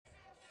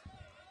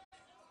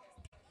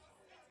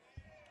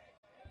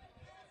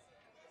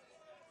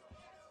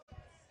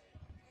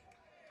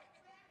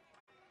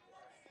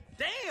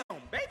Damn,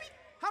 baby!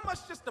 How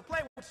much just to play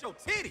with your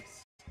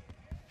titties?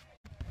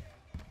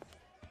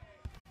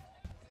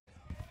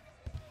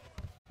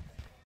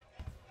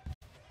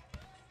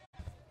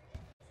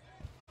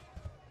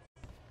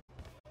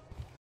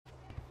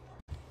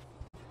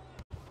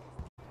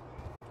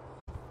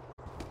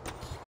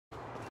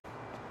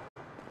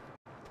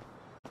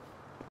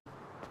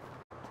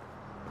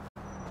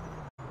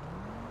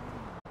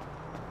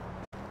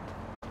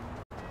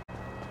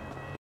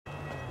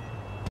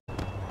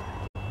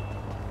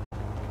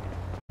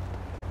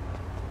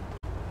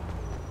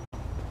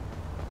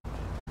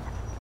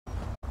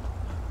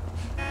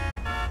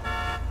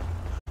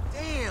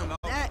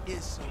 That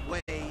is some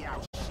way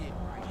out shit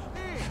right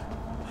there.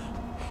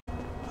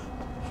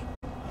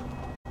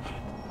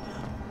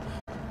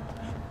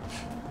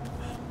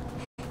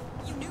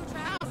 You knew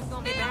trial was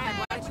gonna be bad.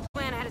 Why didn't you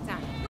plan ahead of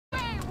time? You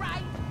ain't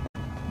right.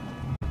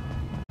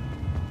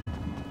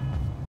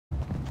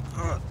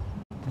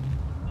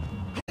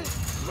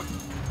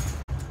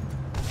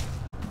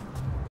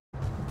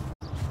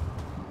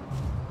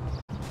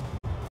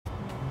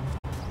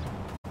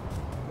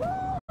 Woo!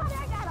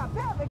 They got a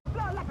pelvic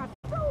floor like a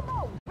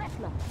sumo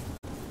wrestler.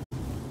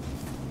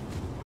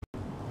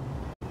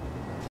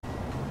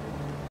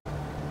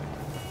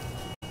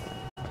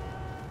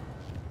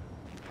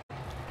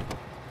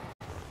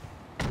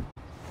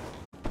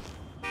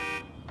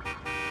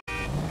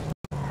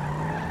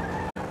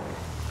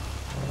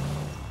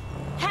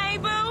 Hey,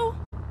 boo!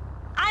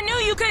 I knew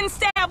you couldn't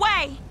stay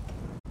away.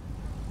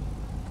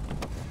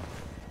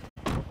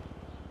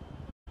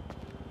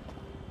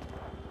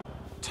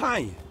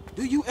 Tanya,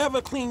 do you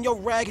ever clean your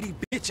raggedy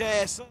bitch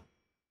ass up?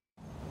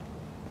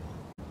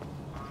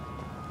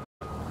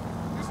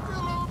 You still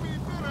owe me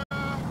dinner.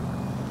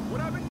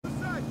 What happened to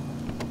say?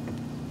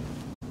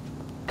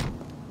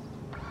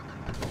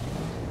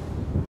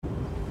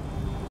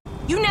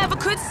 You never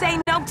could say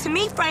no to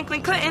me,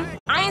 Franklin Clinton.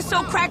 I ain't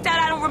so cracked out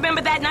I don't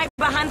remember that night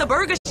behind the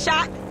burger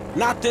shop.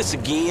 Not this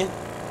again.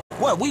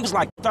 What, we was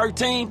like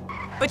 13?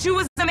 But you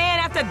was the man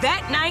after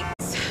that night.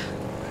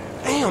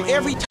 Damn,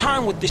 every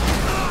time with this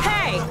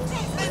Hey,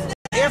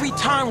 every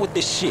time with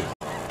this shit.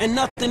 And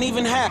nothing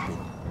even happened.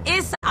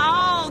 it's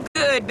all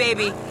good,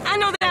 baby. I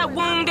know that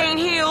wound ain't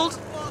healed.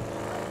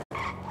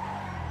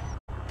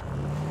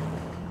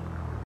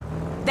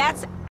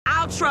 That's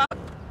our truck.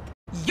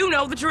 You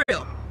know the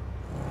drill.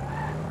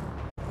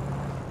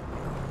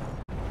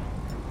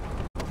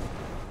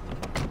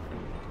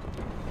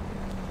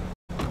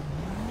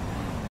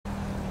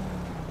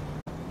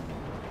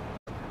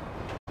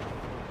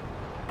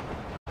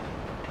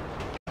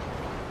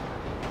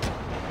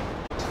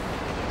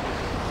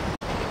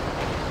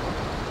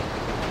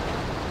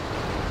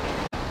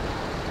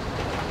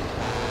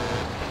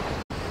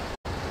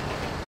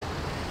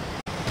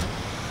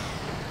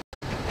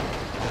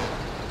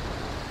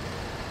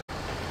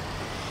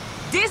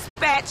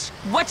 Dispatch,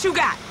 what you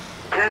got?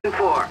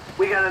 10-4.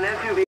 We got an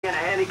SUV in a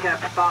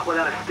handicapped spot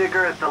without a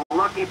sticker at the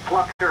Lucky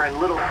Plucker in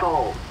Little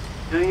Seoul.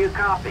 Do you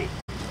copy?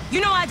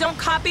 You know I don't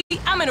copy.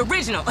 I'm an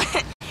original.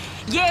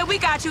 Yeah, we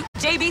got you.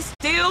 JB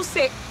still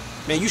sick.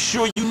 Man, you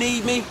sure you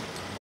need me?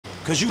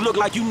 Cause you look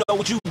like you know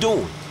what you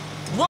doing.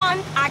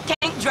 One, I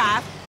can't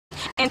drive.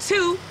 And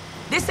two,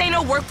 this ain't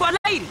no work for a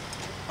lady.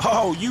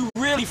 Oh, you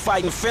really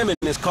fighting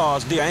feminist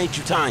cause there, ain't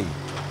you, Tanya?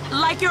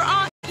 Like your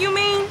aunt, you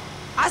mean?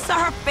 I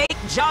saw her fake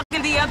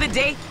jogging the other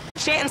day,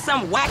 chanting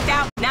some whacked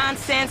out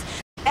nonsense.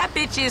 That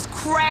bitch is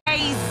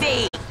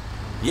crazy.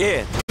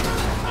 Yeah.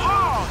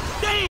 Oh,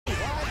 damn!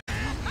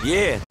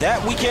 Yeah,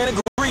 that we can't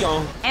agree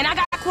on. And I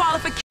got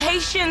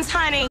qualifications,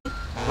 honey.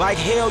 Like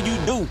hell you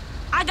do.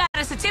 I got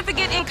a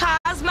certificate in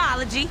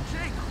cosmology.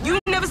 You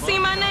never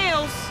seen my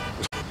nails.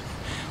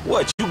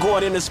 What, you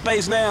going into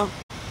space now?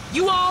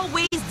 You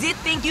always did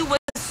think you were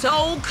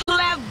so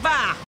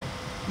clever.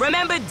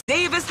 Remember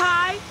Davis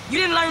High? You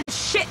didn't learn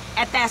shit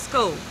at that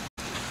school.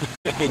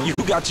 And you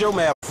got your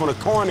map from the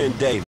corner in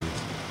Davis.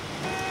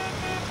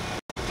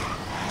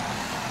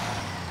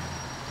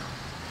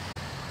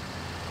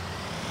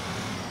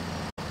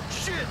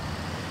 Shit!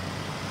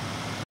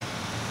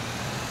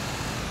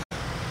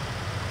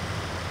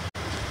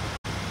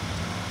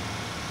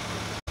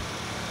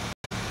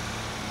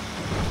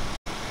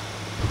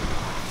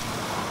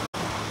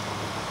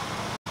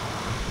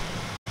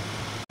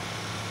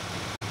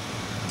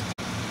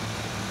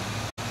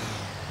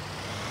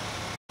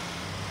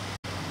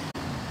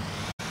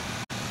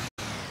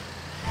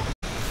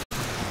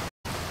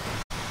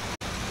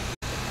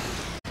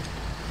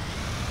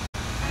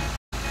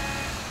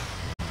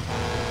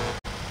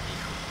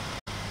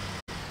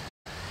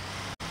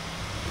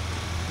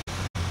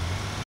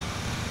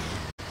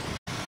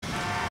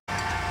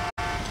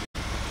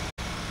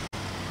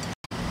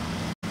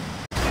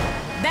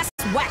 That's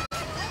whack.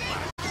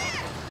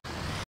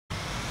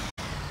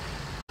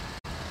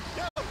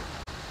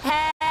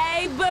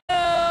 Hey, boo.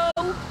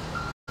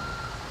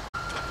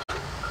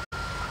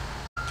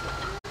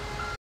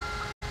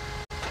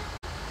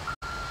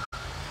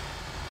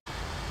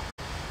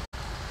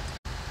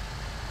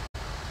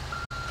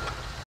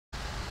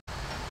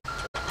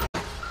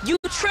 You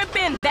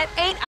tripping. That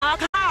ain't our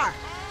car.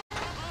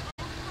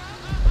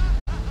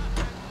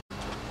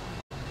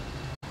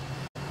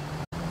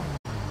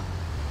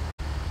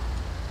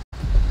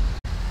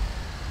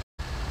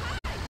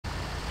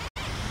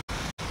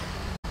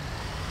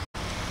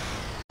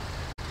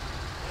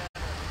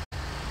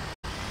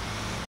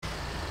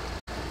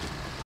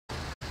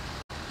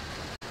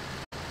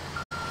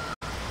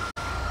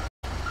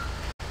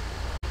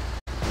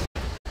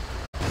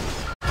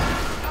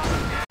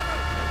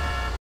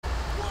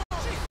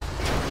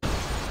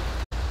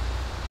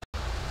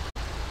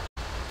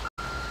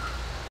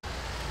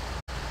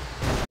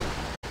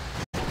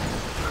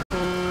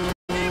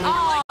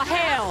 Oh,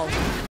 hell.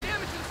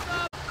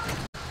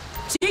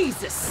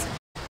 Jesus.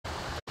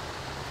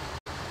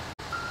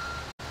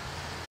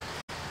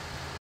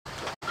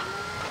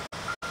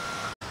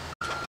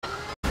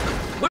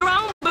 We're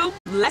on, boo.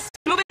 Let's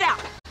move it out.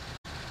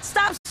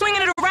 Stop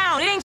swinging it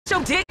around. It ain't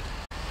your dick.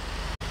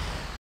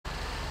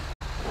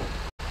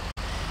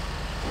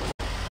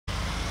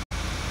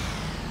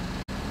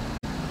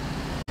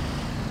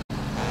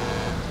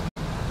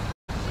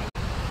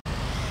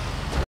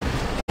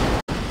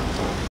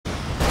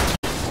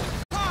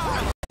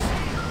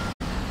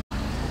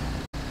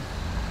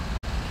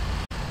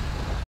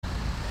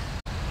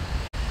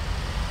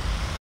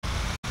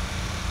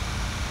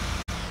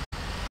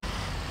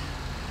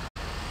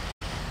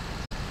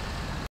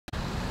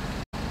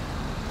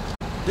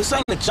 This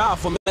ain't a job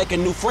for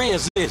making new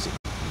friends, is it?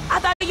 I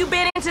thought you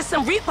been into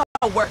some repo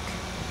work.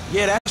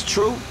 Yeah, that's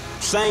true.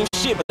 Same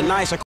shit, but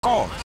nicer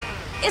cars.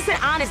 It's an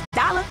honest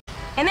dollar,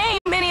 and there ain't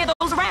many of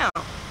those around.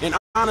 An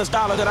honest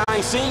dollar that I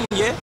ain't seen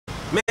yet.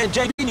 Man,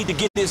 JB need to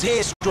get his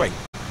head straight.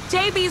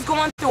 JB's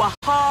going through a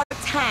hard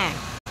time.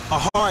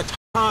 A hard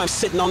time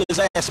sitting on his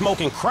ass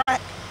smoking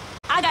crack.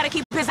 I gotta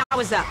keep his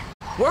hours up.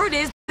 Word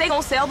is, they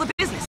gonna sell the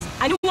business.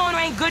 A new owner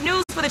ain't good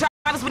news for the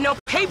drivers with no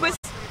papers.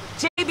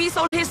 JB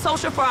sold his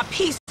social for a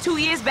piece 2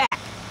 years back.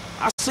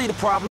 I see the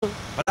problem,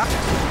 but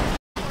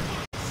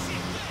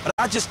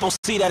I just don't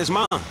see that as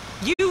mine.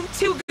 You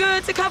too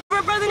good to cover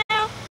a brother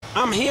now?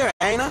 I'm here,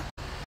 ain't I?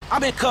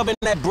 I've been covering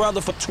that brother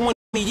for 20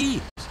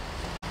 years.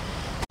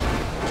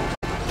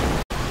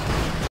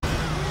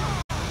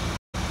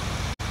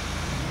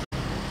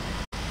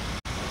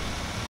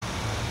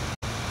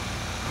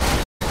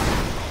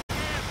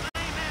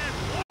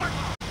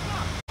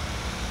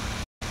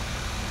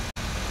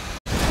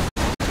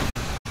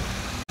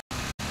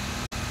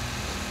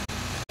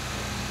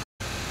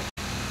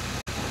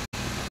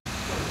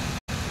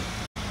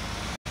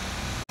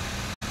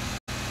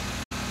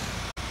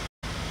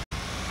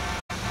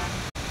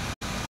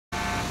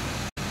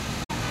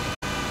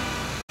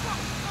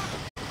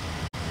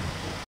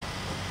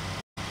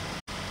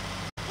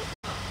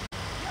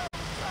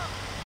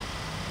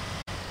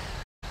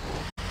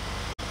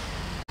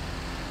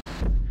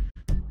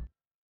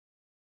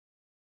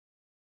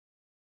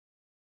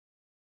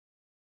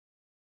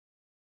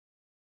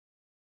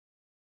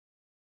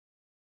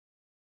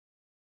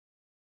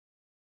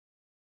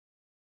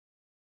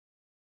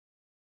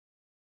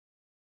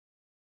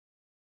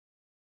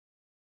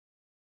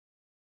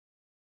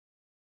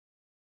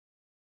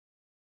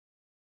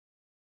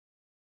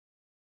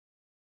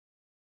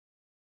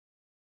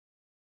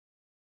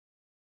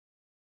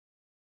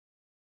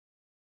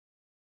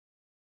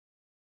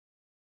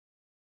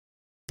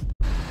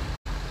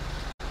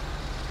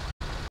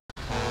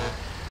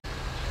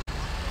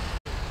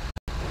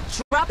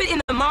 Drop it in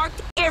the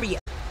marked area.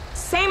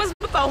 Same as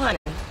before, honey.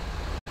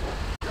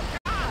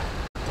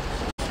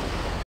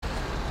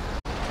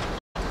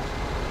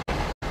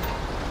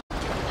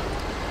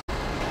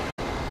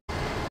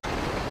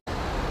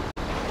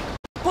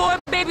 Poor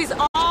baby's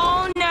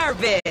all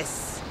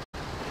nervous.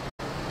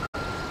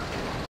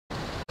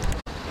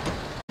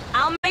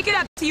 I'll make it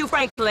up to you,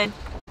 Franklin.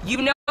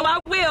 You know I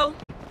will.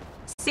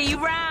 See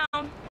you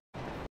round.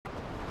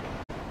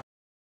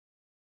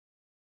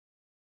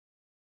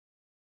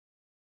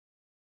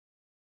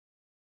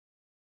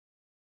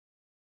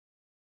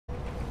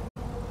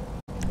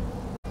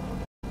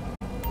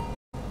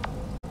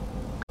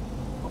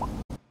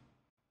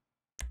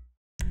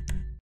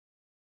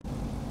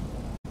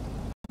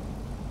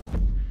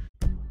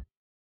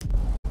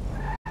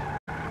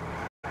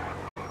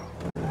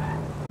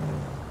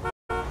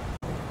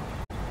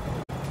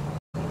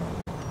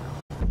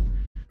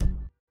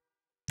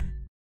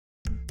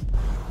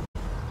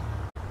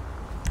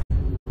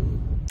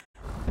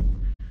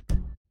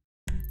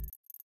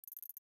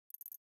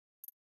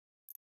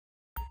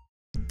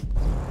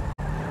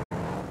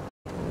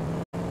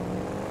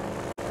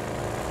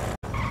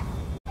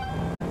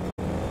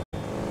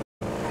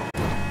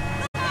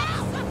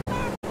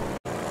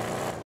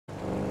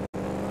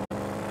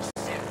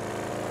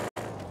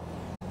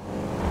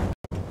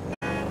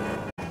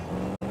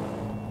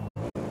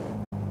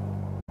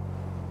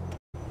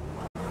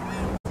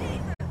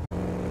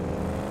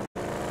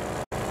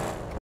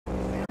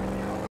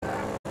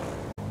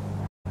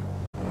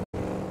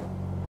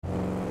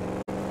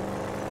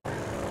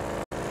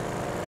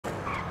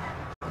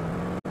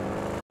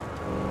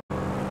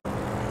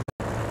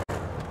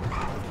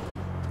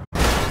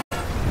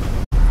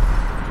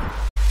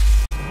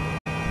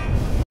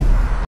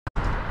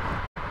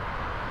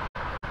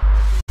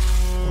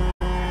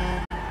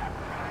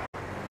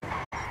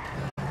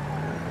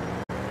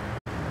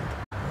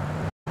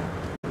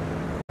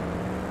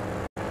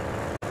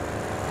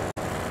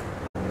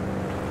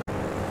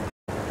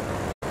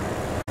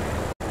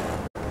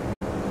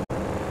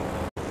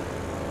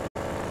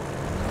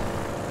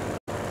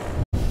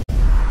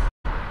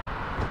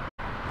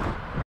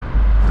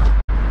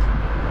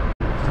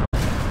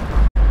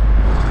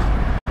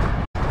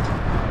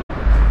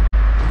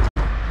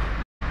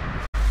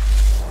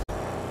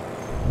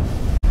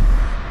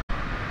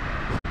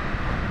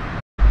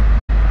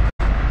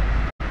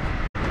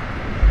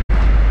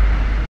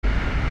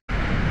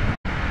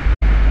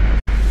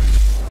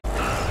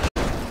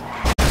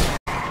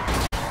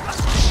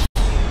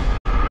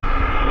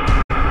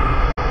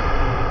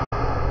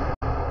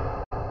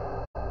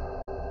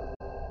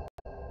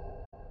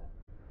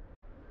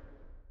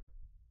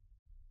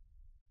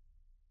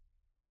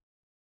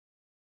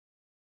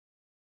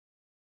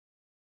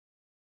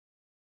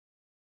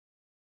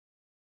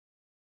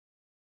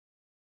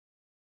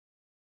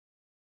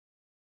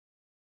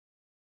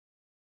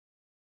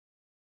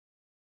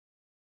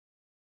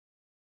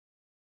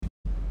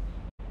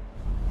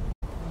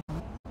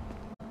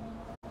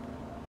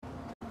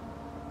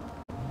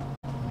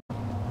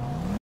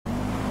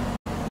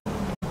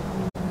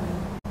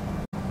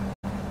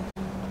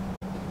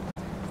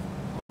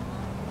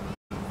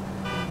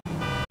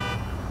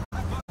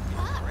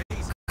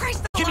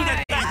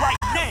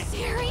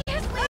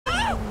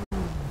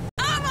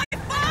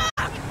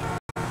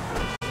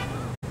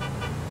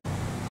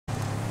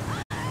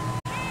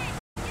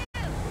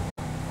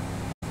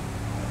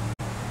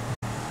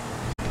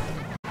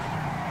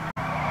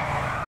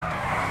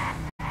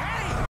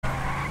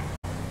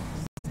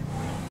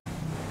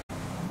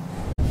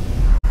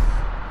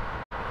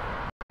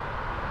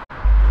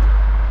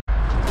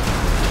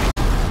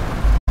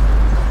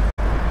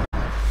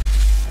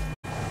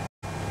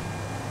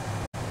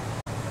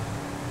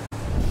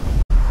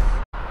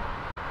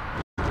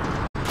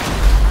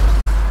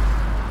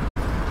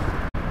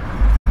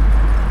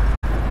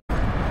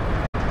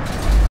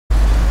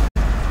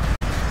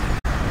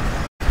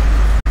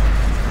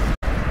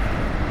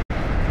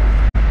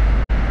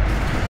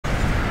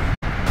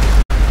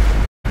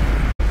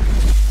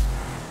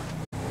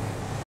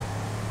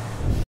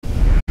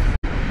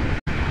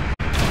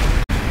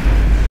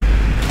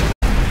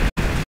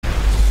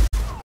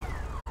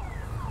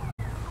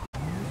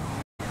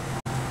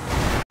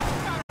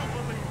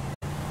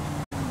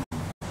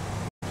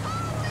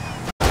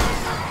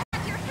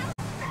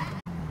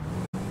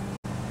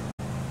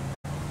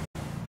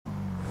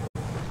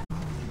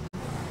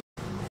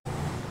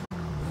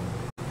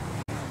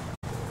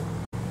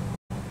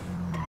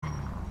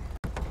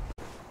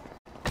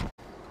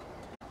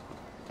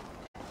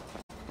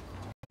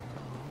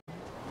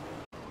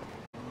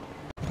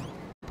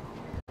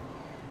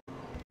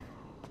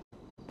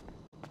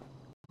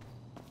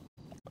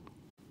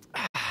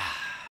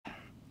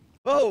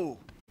 Oh,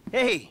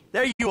 hey,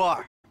 there you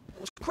are.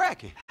 What's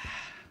cracking?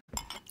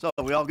 So,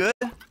 we all good?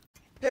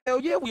 Hell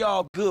yeah, we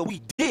all good.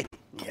 We did.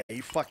 Yeah,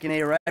 you fucking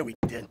ain't right, we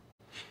did.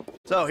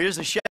 So, here's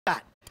the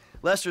shot.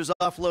 Lester's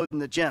offloading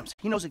the gems.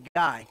 He knows a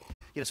guy.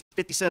 Get us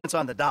 50 cents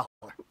on the dollar.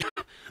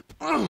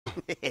 Hell,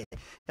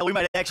 we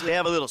might actually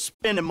have a little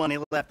spending money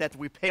left after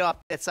we pay off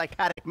that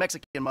psychotic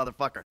Mexican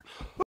motherfucker.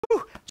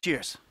 Woo!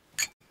 Cheers.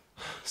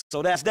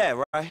 So that's that,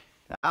 right?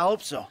 I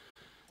hope so.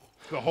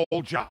 The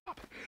whole job.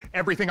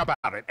 Everything about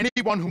it.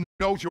 Anyone who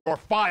knows your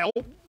file,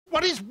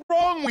 what is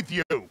wrong with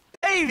you?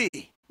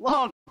 Davey!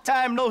 Long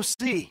time no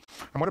see.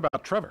 And what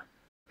about Trevor?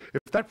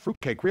 If that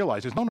fruitcake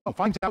realizes, no,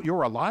 finds out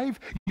you're alive,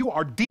 you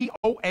are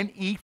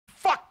D-O-N-E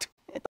fucked.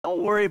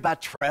 Don't worry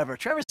about Trevor.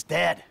 Trevor's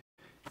dead.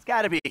 It's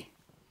gotta be.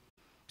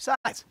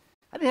 Besides,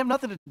 I didn't have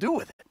nothing to do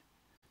with it.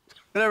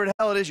 Whatever the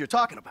hell it is you're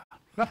talking about.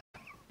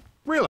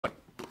 Really?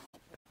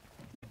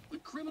 The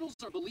criminals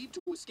are believed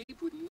to have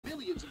escaped with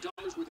millions of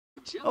dollars worth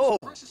of gems, Oh.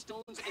 precious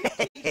stones, and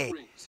engagement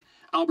rings.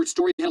 Albert's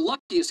story had a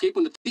lucky escape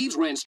when the thieves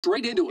ran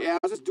straight into him. Yeah, I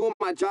was just doing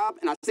my job,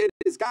 and I said to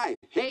this guy,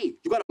 hey,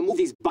 you gotta move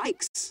these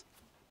bikes.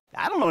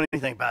 I don't know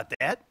anything about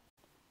that.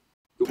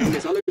 And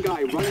this other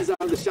guy runs out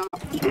of the shop,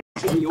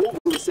 pushes me over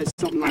and says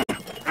something like,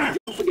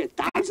 you forget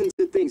thousands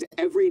of things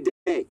every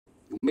day.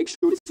 You make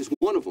sure this is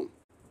one of them.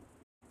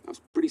 That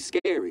was pretty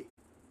scary.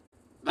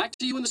 Back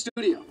to you in the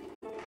studio.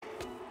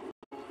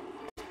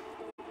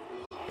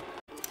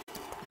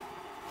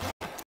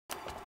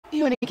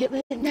 You wanna get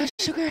lit now,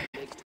 sugar?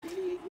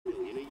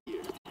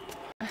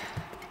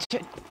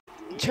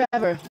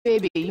 Trevor,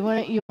 baby, you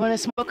wanna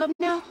smoke up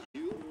now?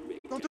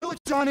 Don't do it,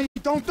 Johnny.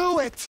 Don't do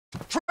it.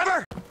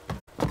 Trevor!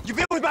 You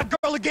been with my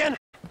girl again?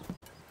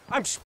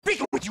 I'm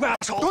speaking with you,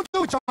 asshole! Don't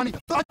do it, Johnny.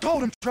 I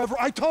told him, Trevor.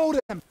 I told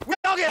him. We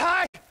all get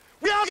high!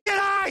 We all get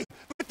high!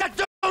 But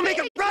that don't make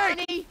it right!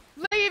 Johnny,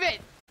 leave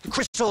it! The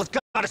crystal has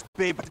got us,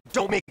 babe, but it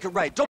don't make it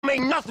right. Don't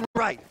make nothing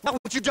right. Not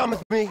what you done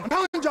with me. I'm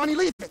telling you, Johnny,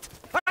 leave it.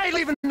 I ain't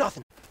leaving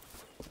nothing.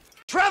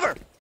 Trevor!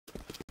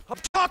 I'm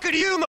talking to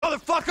you,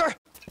 motherfucker!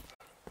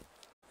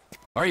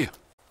 Are you?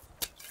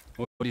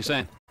 What are you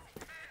saying?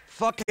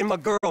 Fucking my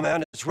girl,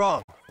 man. It's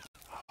wrong.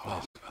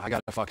 Well, I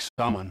gotta fuck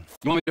someone.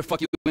 You want me to fuck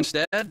you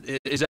instead?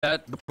 Is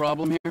that the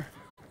problem here?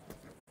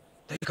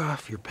 Take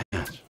off your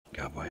pants,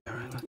 cowboy. All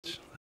right,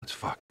 let's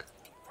fuck.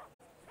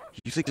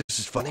 You think this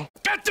is funny?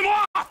 Get them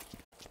off!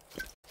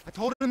 I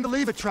told him to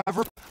leave it,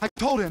 Trevor. I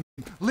told him.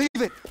 Leave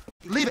it.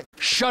 Leave it.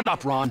 Shut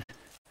up, Ron.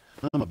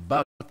 I'm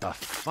about to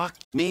fuck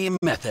me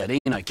method,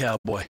 ain't I,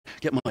 cowboy?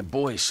 Get my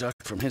boy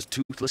sucked from his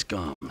toothless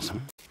gums, huh?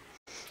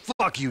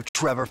 Fuck you,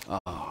 Trevor.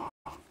 Oh.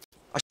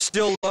 I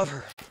still love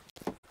her.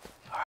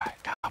 All right,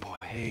 cowboy.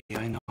 Hey,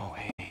 I know.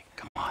 Hey,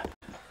 come on.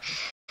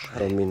 I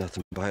don't mean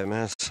nothing by it,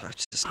 man.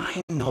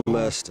 I know.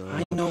 Messed up.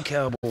 I know,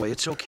 cowboy.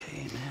 It's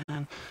okay,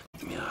 man.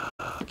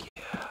 Yuck,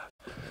 yeah.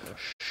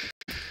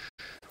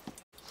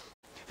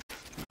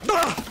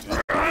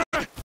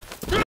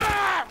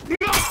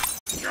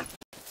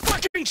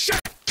 Fucking shit!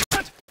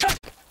 Cut!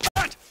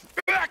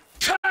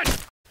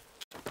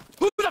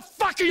 Who the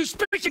fuck are you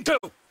speaking to?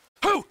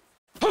 Who?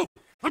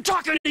 I'm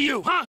talking to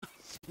you, huh?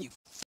 You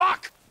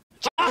fuck!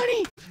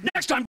 Johnny!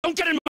 Next time, don't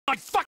get in my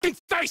fucking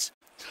face!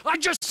 I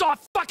just saw a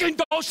fucking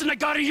ghost and I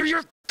gotta hear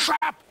your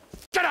crap!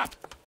 Get up!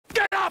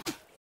 Get up!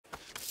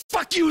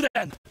 Fuck you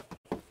then!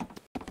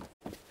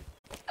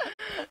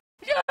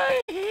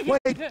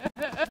 Wait.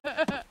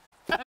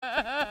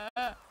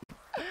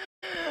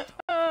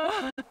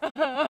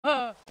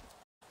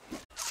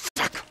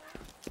 Fuck!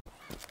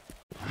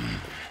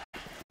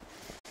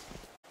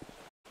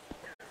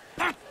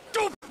 That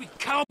stupid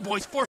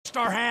cowboys forced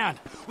our hand!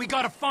 We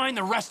gotta find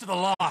the rest of the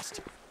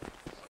lost!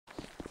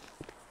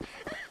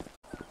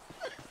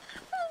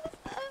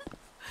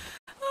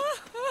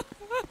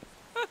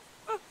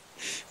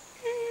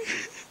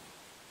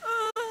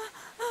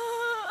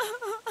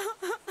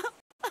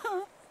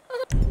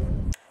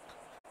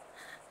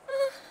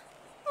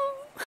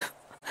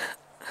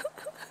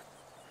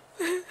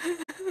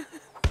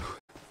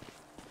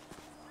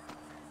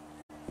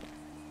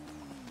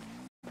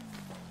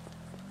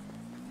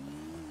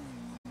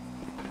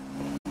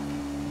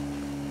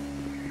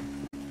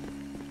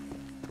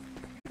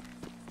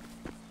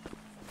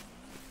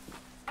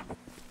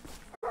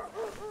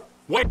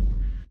 Wait!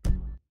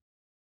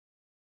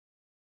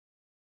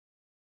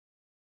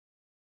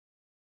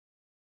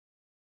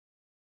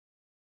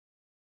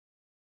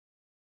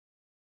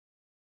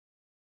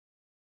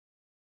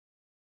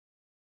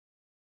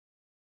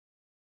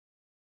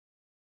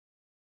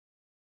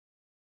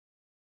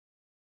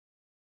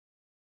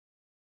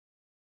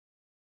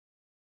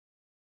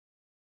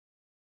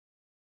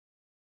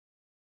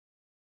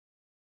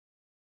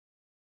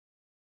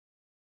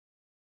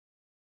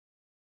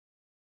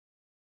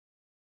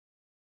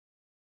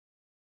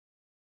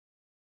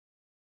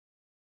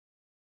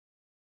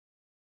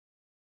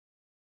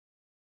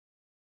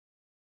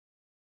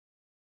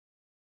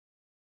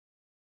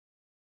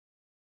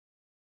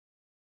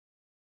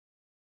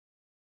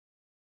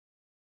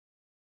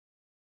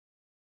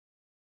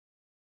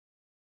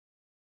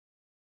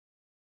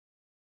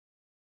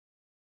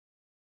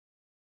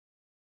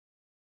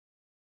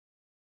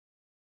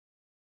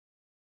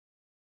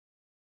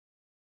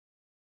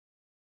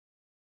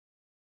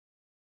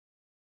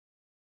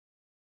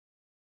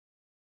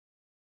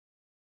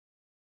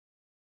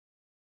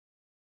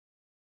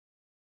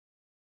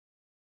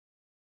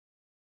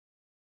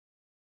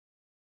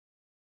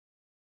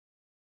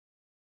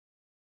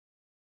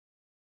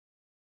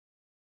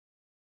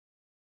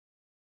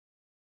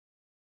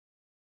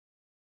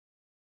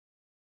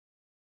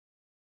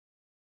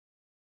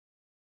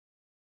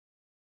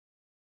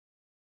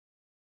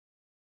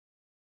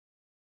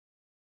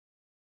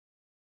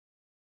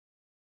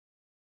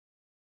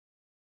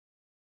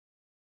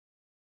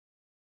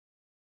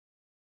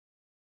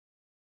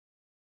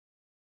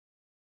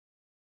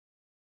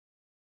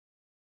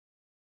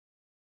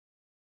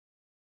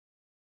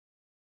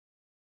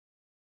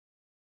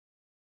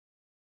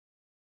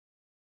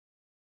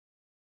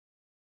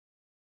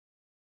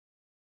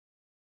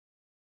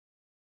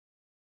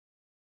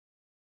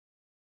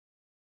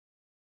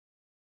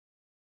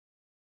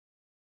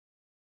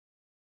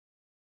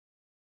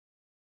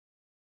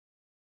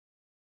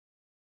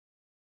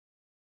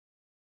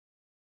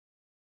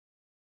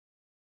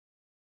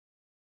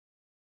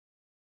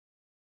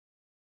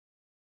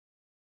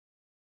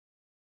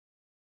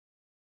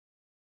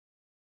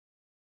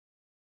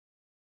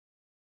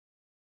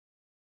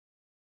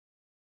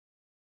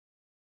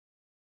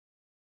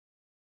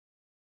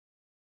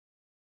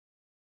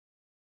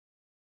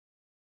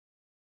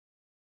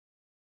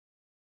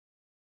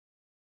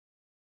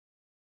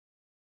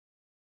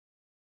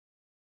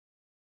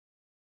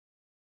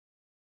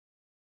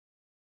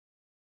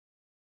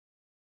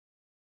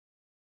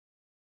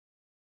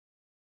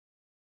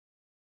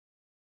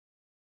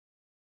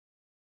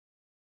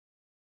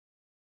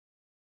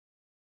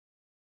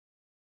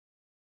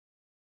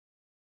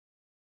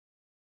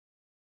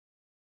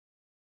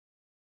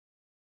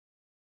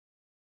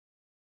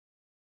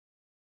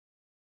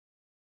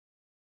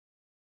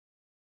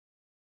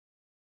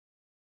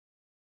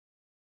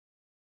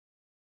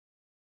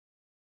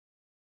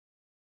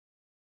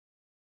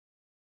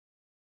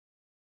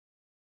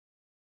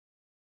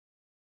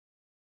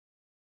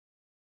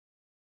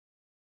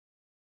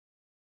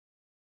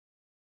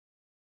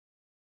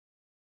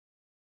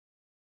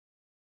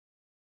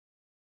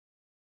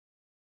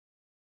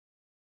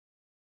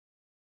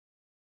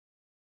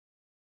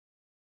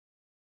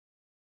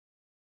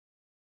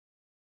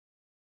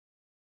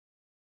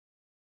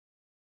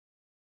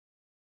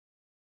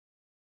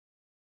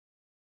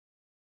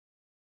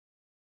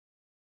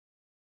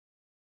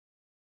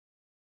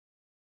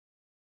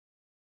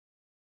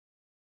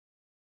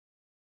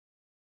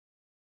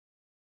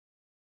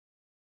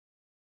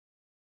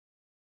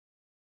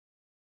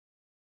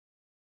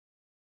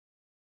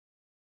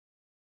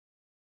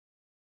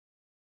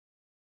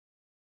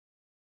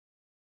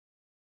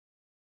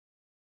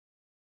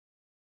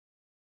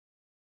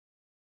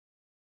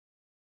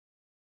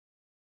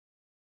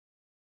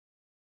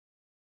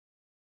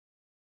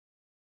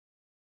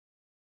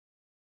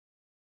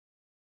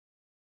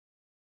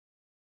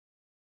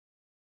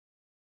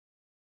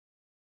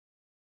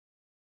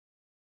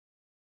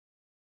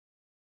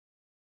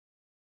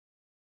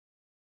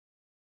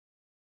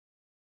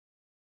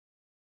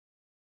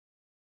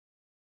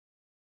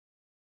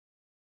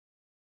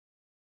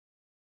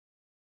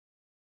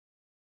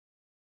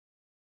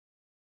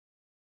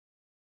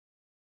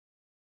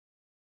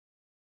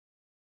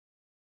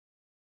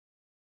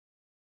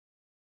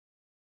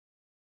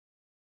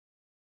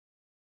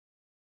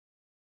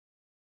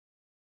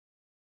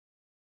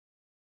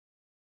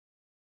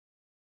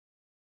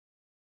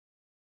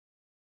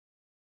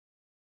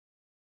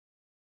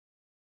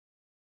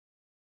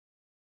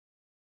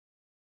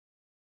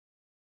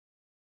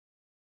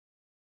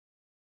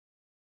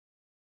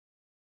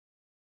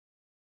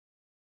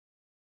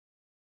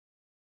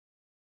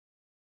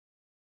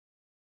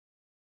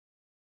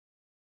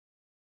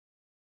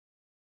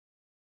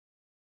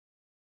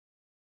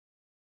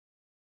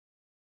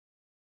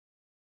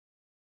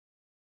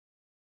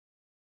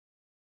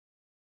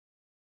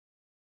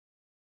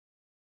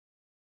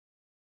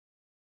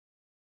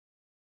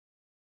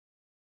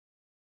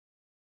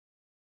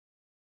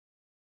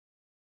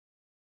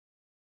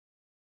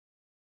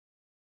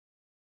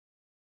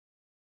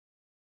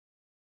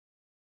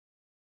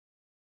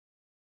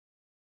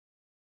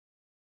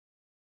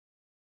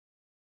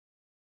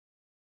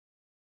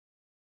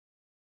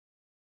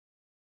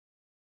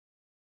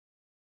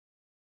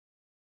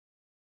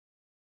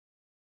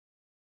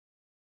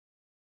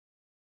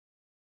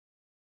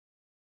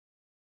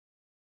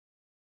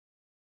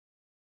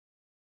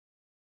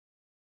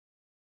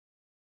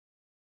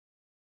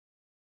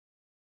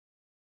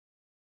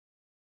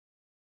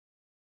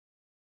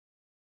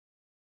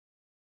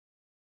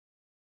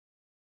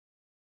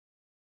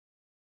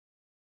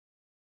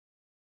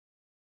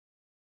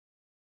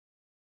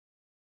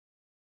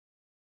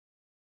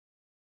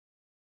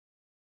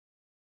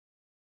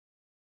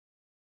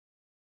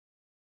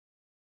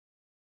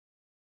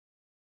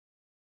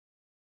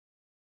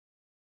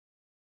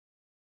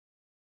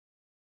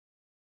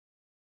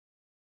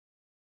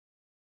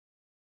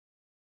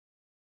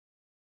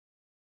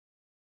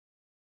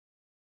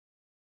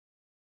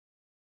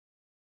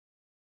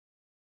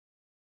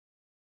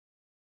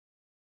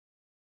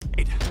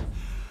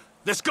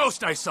 This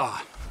ghost I saw.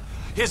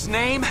 His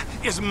name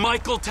is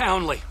Michael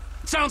Townley.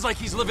 Sounds like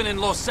he's living in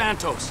Los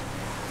Santos.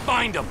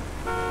 Find him.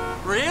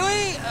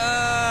 Really?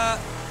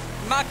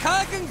 My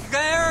cousin's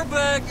there,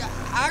 but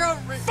I don't...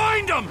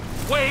 Find him,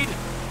 Wade!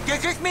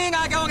 Does this mean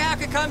I don't have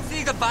to come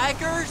see the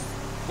bikers?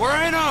 We're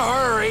in a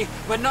hurry,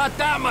 but not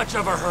that much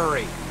of a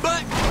hurry.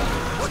 But...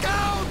 Look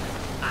out!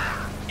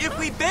 If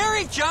we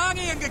bury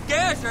Johnny in the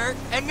desert,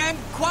 and then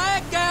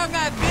quiet down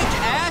that bitch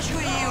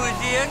Ashley he was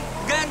in,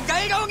 then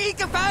they don't need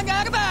to find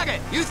out about it!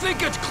 You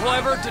think it's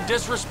clever to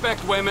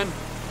disrespect women?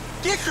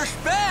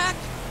 Disrespect?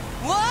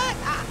 What?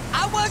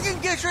 I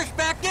wasn't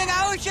disrespecting,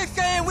 I was just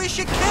saying we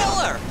should kill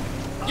her!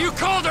 You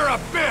called her a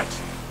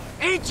bitch!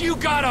 Ain't you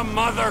got a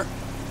mother?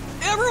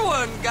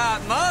 Everyone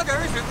got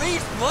mothers, at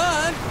least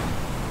one.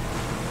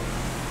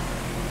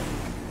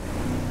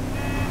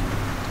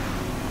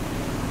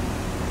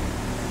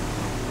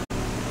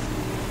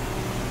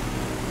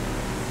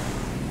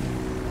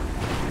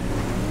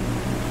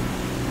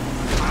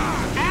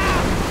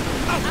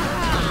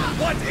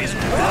 What is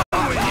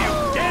wrong with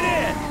you? Get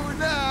in! Oh,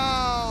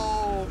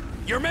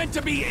 no! You're meant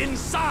to be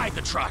inside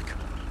the truck.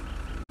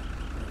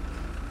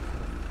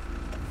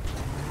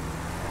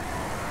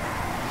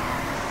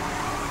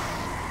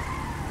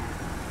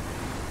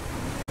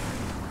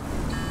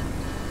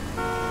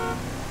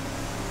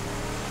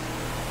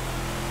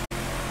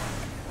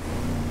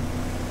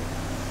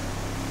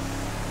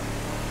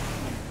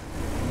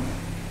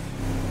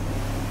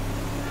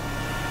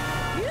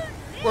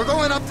 We're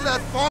going up to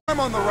that farm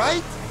on the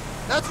right?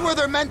 That's where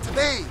they're meant to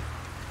be.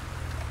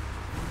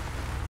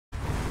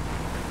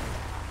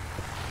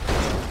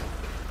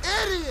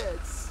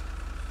 Idiots!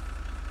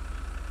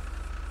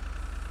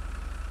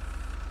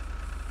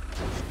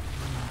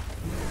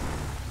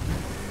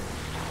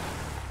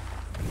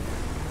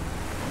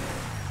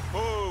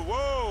 Whoa,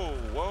 whoa,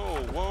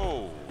 whoa,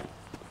 whoa.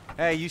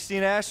 Hey, you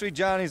seen Ashley?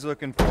 Johnny's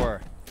looking for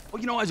her.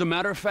 Well, you know, as a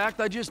matter of fact,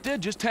 I just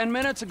did, just 10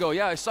 minutes ago.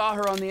 Yeah, I saw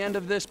her on the end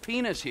of this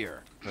penis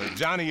here.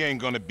 Johnny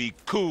ain't gonna be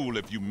cool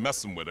if you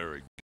messing with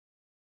her